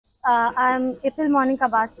I'm Ipil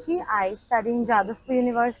Baski. I study in Jadavpur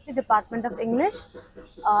University, Department of English.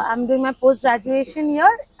 I'm doing my post-graduation year.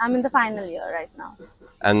 I'm in the final year right now.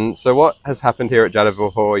 And so what has happened here at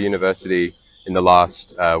Jadavpur University in the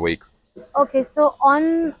last week? Okay, so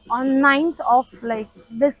on 9th of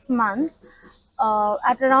this month,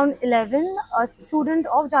 at around 11, a student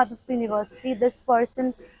of Jadavpur University, this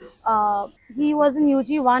person, he was in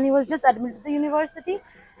UG1, he was just admitted to the university,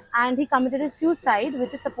 and he committed a suicide,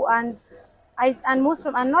 which is and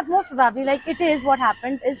not most probably, like it is what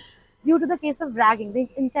happened is due to the case of ragging, the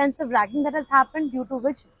intensive ragging that has happened, due to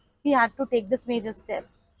which he had to take this major step.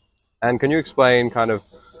 And can you explain kind of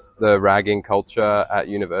the ragging culture at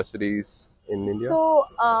universities in India?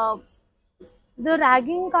 So, the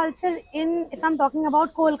ragging culture in, if I'm talking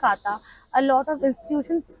about Kolkata, a lot of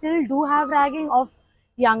institutions still do have ragging of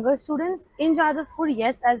younger students. In Jadavpur,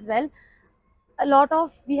 yes, as well. A lot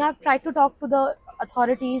of, we have tried to talk to the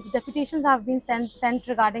authorities, deputations have been sent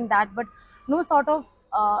regarding that, but no sort of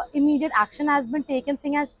immediate action has been taken.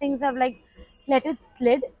 Things have let it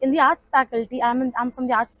slid. In the arts faculty, I'm from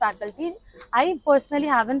the arts faculty. I personally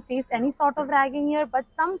haven't faced any sort of ragging here, but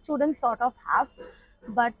some students sort of have.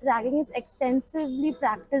 But ragging is extensively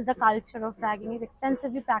practiced. The culture of ragging is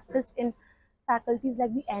extensively practiced in faculties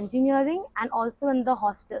like the engineering and also in the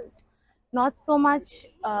hostels. Not so much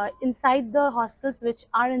inside the hostels which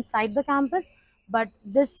are inside the campus, but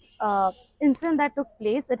this incident that took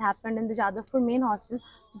place, it happened in the Jadavpur main hostel,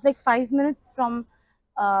 just like 5 minutes from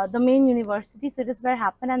the main university. So it is where it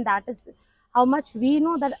happened, and that is how much we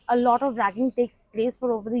know that a lot of ragging takes place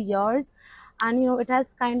for over the years, and it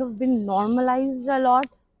has kind of been normalized a lot.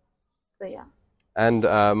 So yeah. And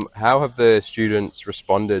how have the students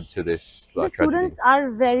responded to this The tragedy? students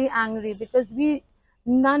are very angry because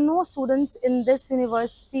no students in this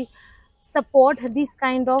university support these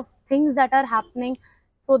kind of things that are happening.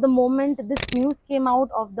 So the moment this news came out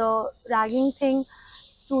of the ragging thing,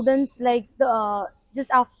 students,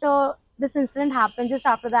 just after this incident happened, just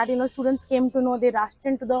after that, students came to know, they rushed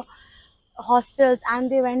into the hostels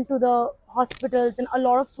and they went to the hospitals, and a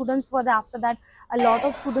lot of students were there. After that, a lot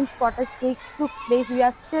of students protests took place. We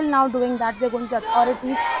are still now doing that. We are going to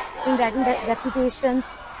authorities in writing reputations,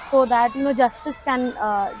 so that justice can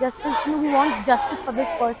justice we want justice for this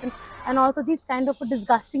person. And also this kind of a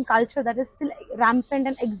disgusting culture that is still rampant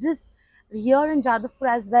and exists here in Jadavpur,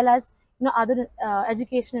 as well as other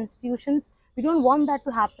education institutions. We don't want that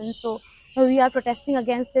to happen, so we are protesting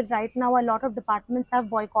against it right now. A lot of departments have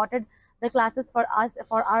boycotted the classes for us,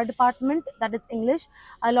 for our department, that is English.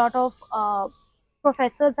 A lot of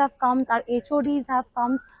professors have come, our HODs have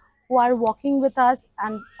come, who are walking with us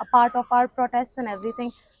and a part of our protests and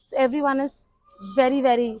everything. So everyone is very,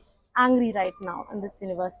 very angry right now in this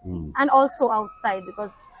university and also outside,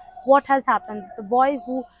 because what has happened, the boy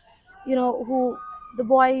who you know who the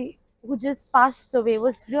boy who just passed away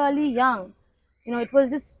was really young. It was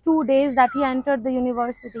just 2 days that he entered the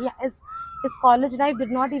university. His college life did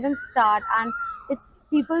not even start, and it's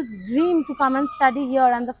people's dream to come and study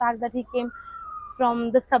here. And the fact that he came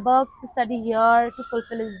from the suburbs to study here to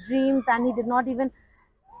fulfill his dreams, and he did not even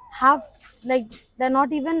have, they're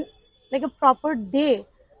not even like a proper day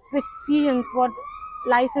to experience what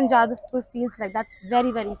life in Jadavpur feels like. That's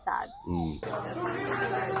very, very sad.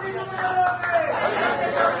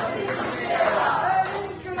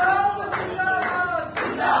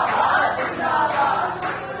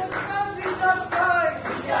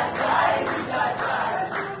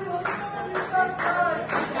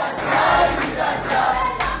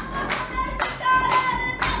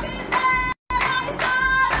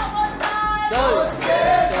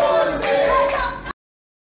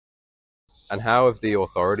 And how have the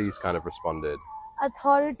authorities kind of responded?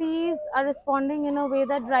 Authorities are responding in a way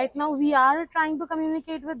that right now we are trying to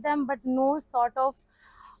communicate with them, but no sort of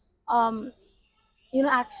um,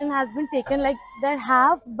 action has been taken. Like there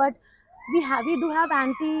have, but we do have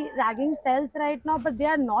anti-ragging cells right now, but they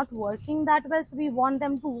are not working that well. So we want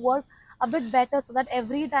them to work a bit better, so that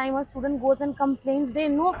every time a student goes and complains, they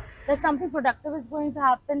know that something productive is going to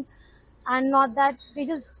happen, and not that they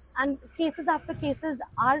just, and cases after cases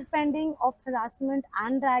are pending of harassment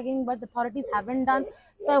and ragging, but the authorities haven't done.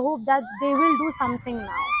 So I hope that they will do something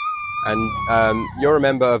now. And you're a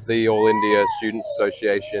member of the All India Students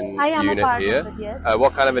Association I am unit a part here. of it, yes.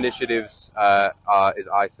 What kind of initiatives is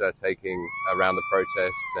ISA taking around the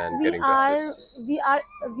protests and getting justice?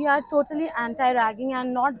 We are totally anti-ragging,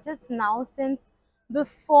 and not just now, since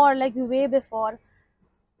before, like way before.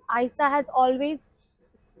 ISA has always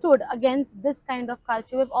stood against this kind of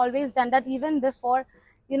culture. We've always done that even before,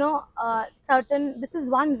 this is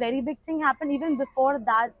one very big thing happened even before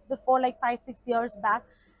that, before like 5-6 years back.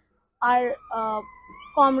 our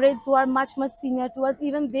comrades who are much senior to us,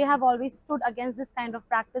 even they have always stood against this kind of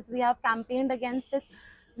practice. We have campaigned against it.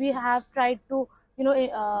 We have tried to, you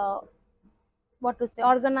know, what to say,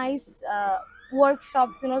 organize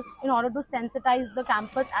workshops, you know, in order to sensitize the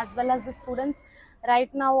campus as well as the students.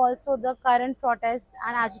 Right now also the current protests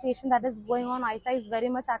and agitation that is going on, ISA is very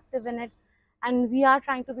much active in it, and we are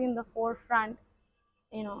trying to be in the forefront,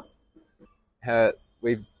 you know.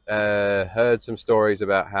 We've heard some stories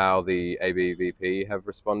about how the ABVP have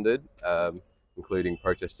responded, including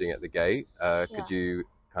protesting at the gate. Could Yeah. you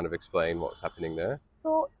kind of explain what's happening there?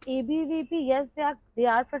 So ABVP, yes, they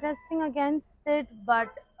are protesting against it, but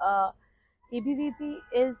ABVP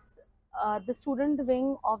is the student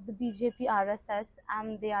wing of the BJP RSS,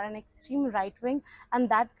 and they are an extreme right wing, and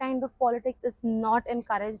that kind of politics is not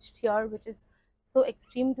encouraged here, which is so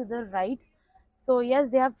extreme to the right. So yes,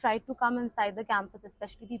 they have tried to come inside the campus,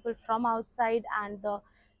 especially people from outside, and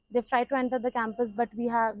they've tried to enter the campus, but we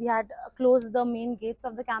had closed the main gates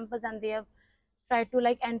of the campus, and they have tried to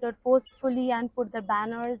like enter forcefully and put the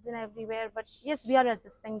banners in everywhere. But yes, we are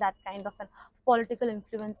resisting that kind of a political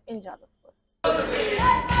influence in Jadavpur.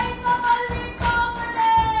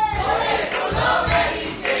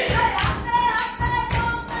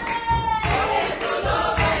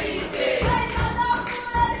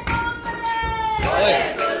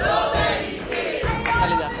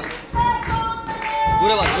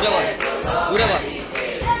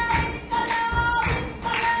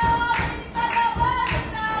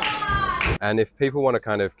 And if people want to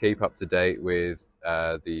kind of keep up to date with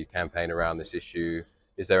the campaign around this issue,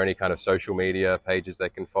 is there any kind of social media pages they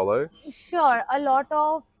can follow? Sure, a lot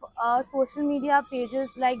of social media pages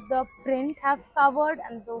like the print have covered,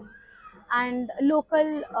 and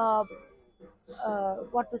local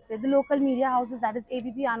what to say, the local media houses, that is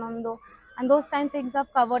ABP Anando, and those kind of things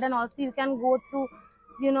have covered. And also you can go through,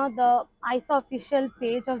 you know, the ISA official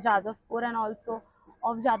page of Jadavpur, and also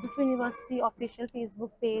of Jadavpur University official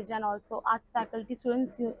Facebook page, and also Arts Faculty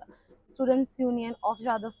Students Union of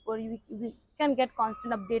Jadavpur. We can get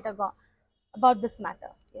constant update about this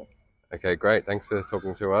matter. Yes. Okay, great. Thanks for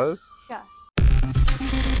talking to us. Sure.